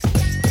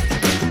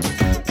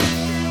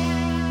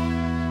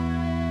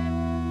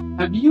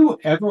Have you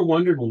ever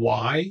wondered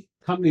why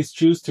companies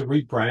choose to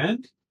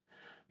rebrand?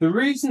 The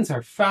reasons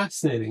are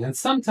fascinating and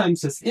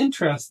sometimes as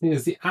interesting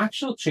as the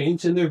actual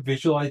change in their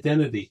visual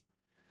identity.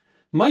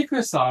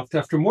 Microsoft,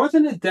 after more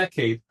than a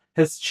decade,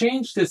 has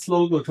changed its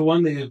logo to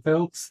one that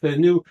evokes the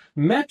new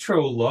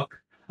Metro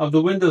look of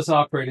the Windows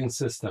operating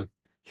system.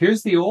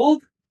 Here's the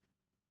old,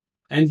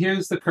 and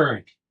here's the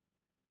current.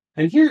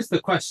 And here's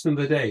the question of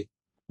the day.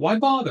 Why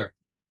bother?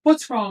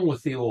 What's wrong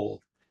with the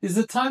old? Is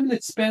the time and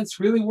expense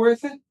really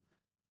worth it?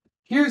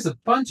 Here's a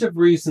bunch of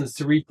reasons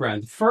to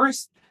rebrand.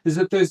 First is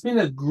that there's been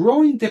a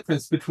growing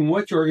difference between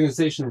what your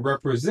organization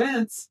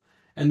represents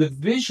and the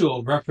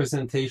visual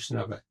representation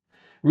of it.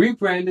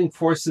 Rebranding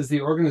forces the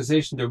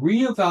organization to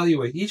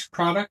reevaluate each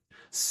product,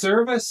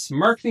 service,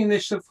 marketing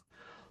initiative,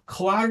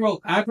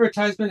 collateral,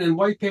 advertisement, and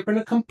white paper in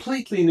a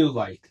completely new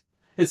light.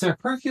 It's a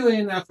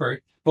Herculean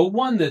effort, but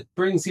one that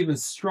brings even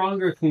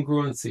stronger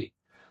congruency.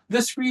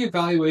 This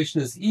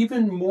reevaluation is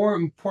even more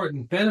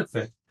important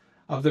benefit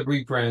of the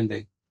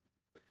rebranding.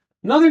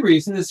 Another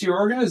reason is your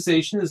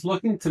organization is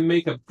looking to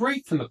make a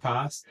break from the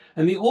past,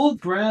 and the old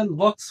brand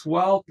looks,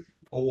 well,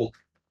 old.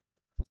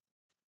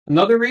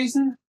 Another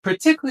reason,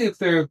 particularly if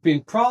there have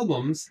been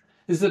problems,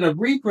 is that a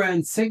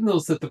rebrand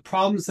signals that the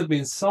problems have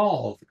been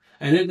solved,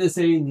 and it is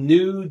a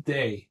new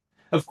day.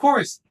 Of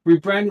course,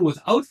 rebranding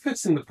without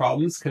fixing the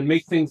problems can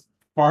make things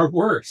far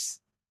worse.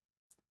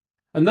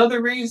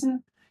 Another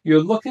reason,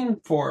 you're looking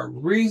for a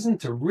reason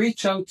to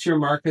reach out to your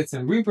markets,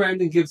 and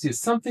rebranding gives you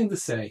something to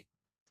say.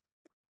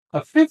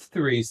 A fifth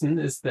reason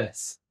is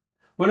this.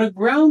 When a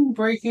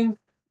groundbreaking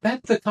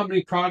bet the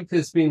company product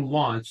is being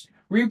launched,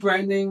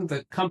 rebranding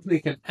the company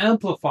can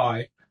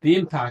amplify the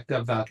impact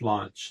of that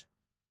launch.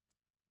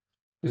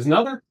 There's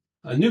another.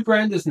 A new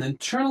brand is an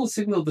internal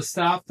signal to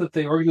staff that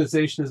the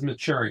organization is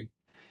maturing.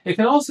 It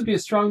can also be a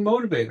strong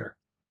motivator.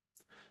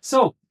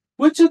 So,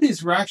 which of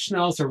these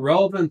rationales are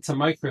relevant to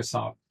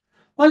Microsoft?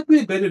 Likely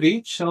a bit of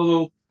each,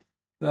 although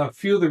a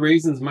few of the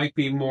reasons might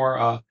be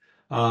more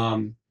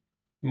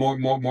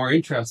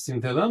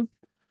interesting to them.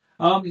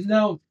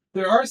 Now,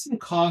 there are some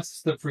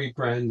costs of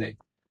rebranding,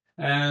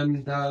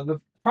 and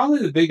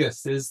probably the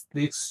biggest is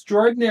the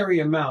extraordinary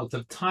amount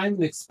of time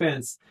and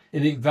expense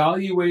in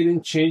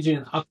evaluating, changing,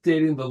 and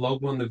updating the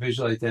logo and the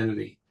visual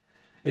identity.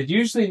 It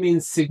usually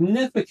means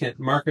significant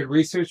market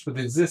research with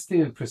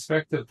existing and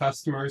prospective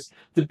customers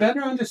to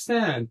better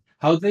understand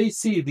how they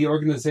see the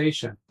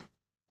organization.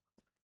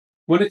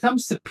 When it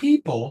comes to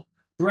people,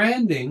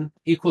 branding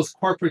equals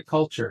corporate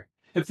culture.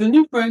 If the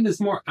new brand is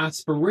more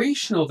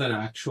aspirational than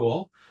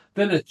actual,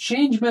 then a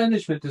change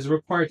management is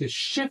required to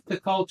shift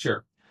the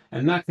culture,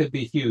 and that could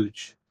be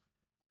huge.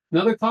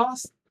 Another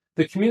cost,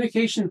 the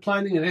communication,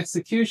 planning, and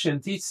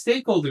execution to each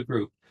stakeholder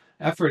group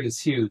effort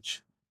is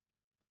huge.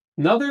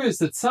 Another is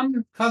that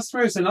some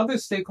customers and other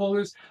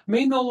stakeholders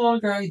may no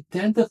longer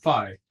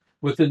identify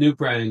with the new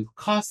brand,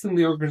 costing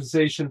the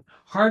organization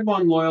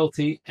hard-won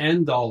loyalty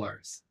and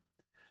dollars.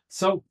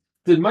 So,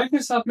 did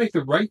Microsoft make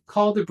the right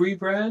call to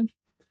rebrand?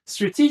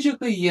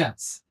 Strategically,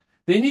 yes.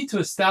 They need to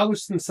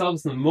establish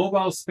themselves in the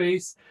mobile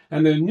space,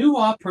 and their new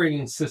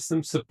operating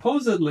system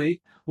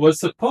supposedly was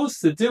supposed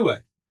to do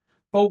it.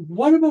 But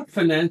what about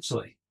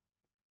financially?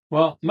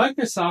 Well,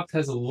 Microsoft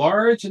has a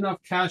large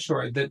enough cash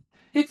hoard that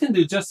it can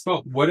do just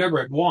about whatever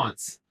it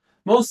wants.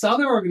 Most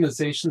other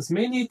organizations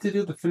may need to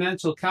do the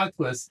financial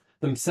calculus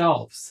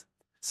themselves.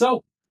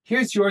 So,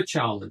 here's your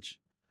challenge.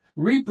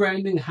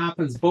 Rebranding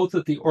happens both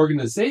at the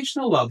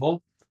organizational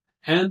level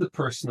and the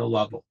personal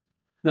level.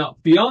 Now,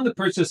 beyond the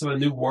purchase of a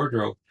new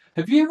wardrobe,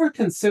 have you ever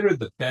considered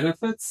the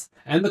benefits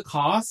and the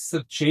costs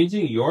of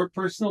changing your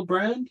personal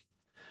brand?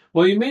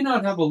 While you may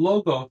not have a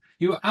logo,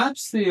 you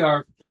absolutely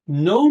are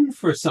known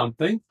for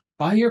something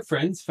by your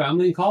friends,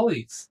 family, and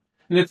colleagues.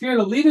 And if you're in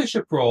a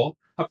leadership role,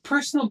 a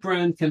personal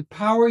brand can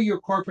power your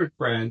corporate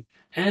brand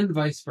and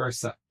vice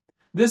versa.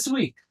 This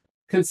week,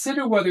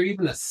 consider whether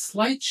even a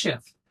slight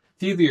shift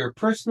to either your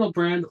personal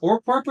brand or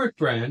corporate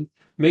brand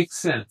makes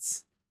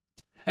sense.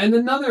 And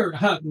another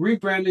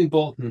rebranding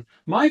bulletin.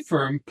 My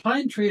firm,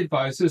 Pine Tree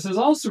Advisors, has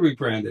also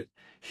rebranded.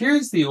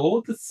 Here's the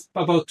old, it's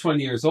about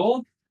 20 years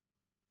old.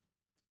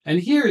 And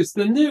here's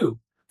the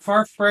new,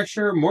 far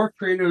fresher, more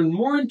creative, and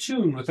more in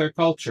tune with our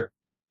culture.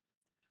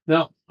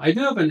 Now, I do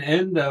have an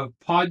end of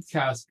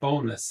podcast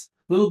bonus,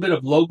 a little bit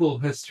of logo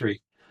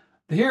history.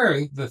 Here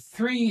are the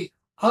 3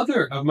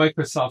 other of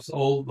Microsoft's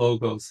old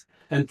logos,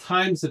 and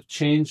times have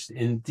changed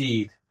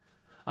indeed.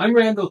 I'm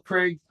Randall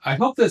Craig. I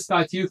hope this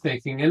got you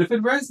thinking, and if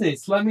it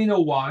resonates, let me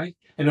know why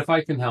and if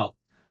I can help.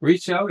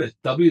 Reach out at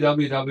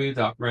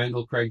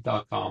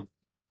www.randallcraig.com.